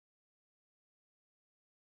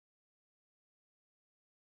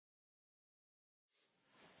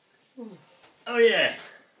Oh yeah.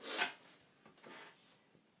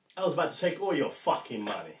 I was about to take all your fucking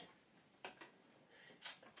money.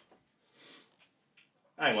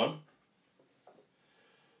 Hang on.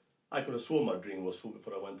 I could have sworn my drink was full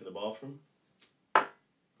before I went to the bathroom.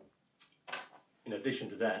 In addition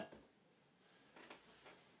to that,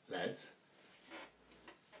 lads,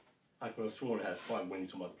 I could have sworn I had 5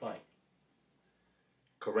 wings on my plate.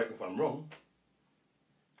 Correct me if I'm wrong,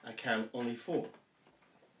 I count only 4.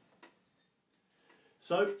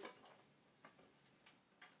 So,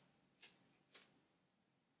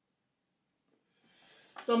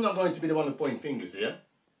 I'm not going to be the one to point fingers here,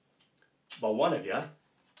 but one of you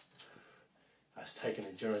has taken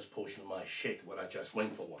a generous portion of my shit when I just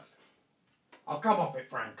went for one. I'll come off it,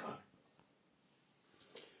 Franco.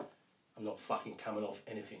 I'm not fucking coming off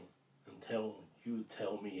anything until you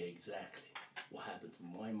tell me exactly what happened to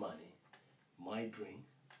my money, my drink,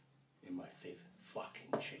 and my 5th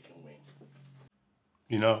fucking chicken wing.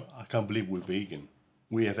 You know, I can't believe we're vegan.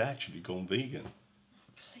 We have actually gone vegan.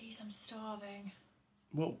 Please, I'm starving.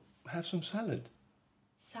 Well, have some salad.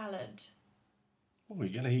 Salad? Well,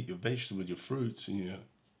 you're gonna eat your vegetables, your fruits, and your...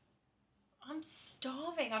 I'm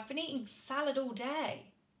starving. I've been eating salad all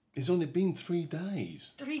day. It's only been 3 days.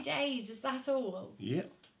 3 days, is that all?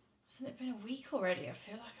 Yep. Hasn't it been a week already? I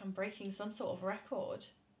feel like I'm breaking some sort of record.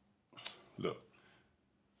 Look,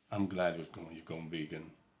 I'm glad you've gone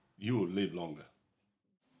vegan. You will live longer.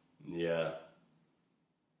 Yeah.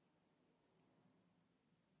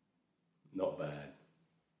 Not bad.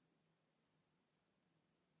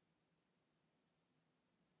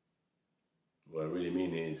 What I really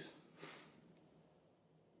mean is,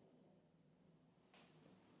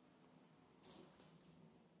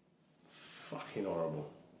 fucking horrible.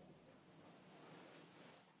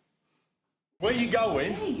 Where are you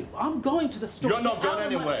going? Hey, I'm going to the store. You're not going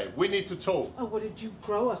anywhere. We need to talk. Oh, what, did you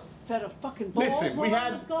grow a set of fucking balls? Listen, we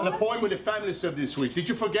had an appointment with the family stuff this week. Did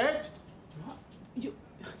you forget? You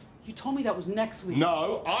told me that was next week.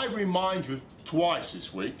 No, I remind you twice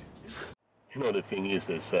this week. You know the thing is,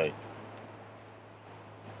 they say,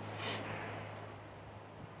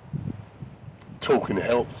 talking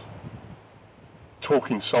helps.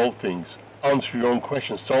 Talking solve things. Answer your own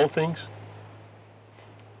questions, solve things.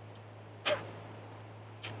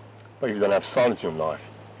 But if you don't have silence in your life,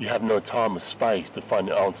 you have no time or space to find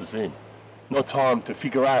the answers in. No time to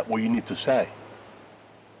figure out what you need to say.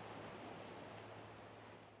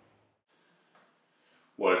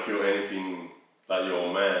 Well, if you're anything like your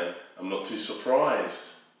old man, I'm not too surprised.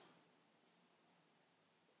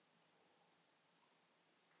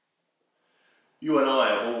 You and I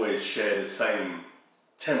have always shared the same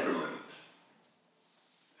temperament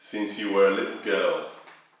since you were a little girl.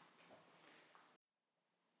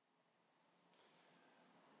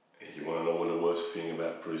 And you want to know what the worst thing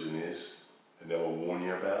about prison is, and I will warn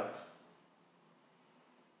you about?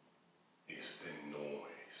 It's the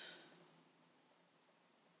noise.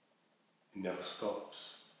 It never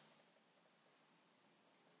stops.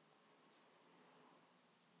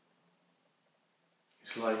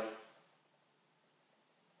 It's like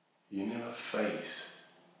you never face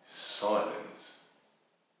silence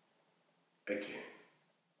again.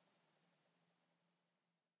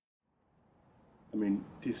 I mean,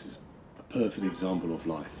 this is a perfect example of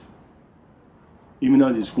life. Even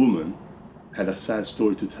though this woman had a sad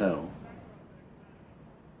story to tell,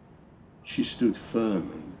 she stood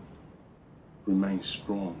firm and remained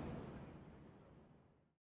strong.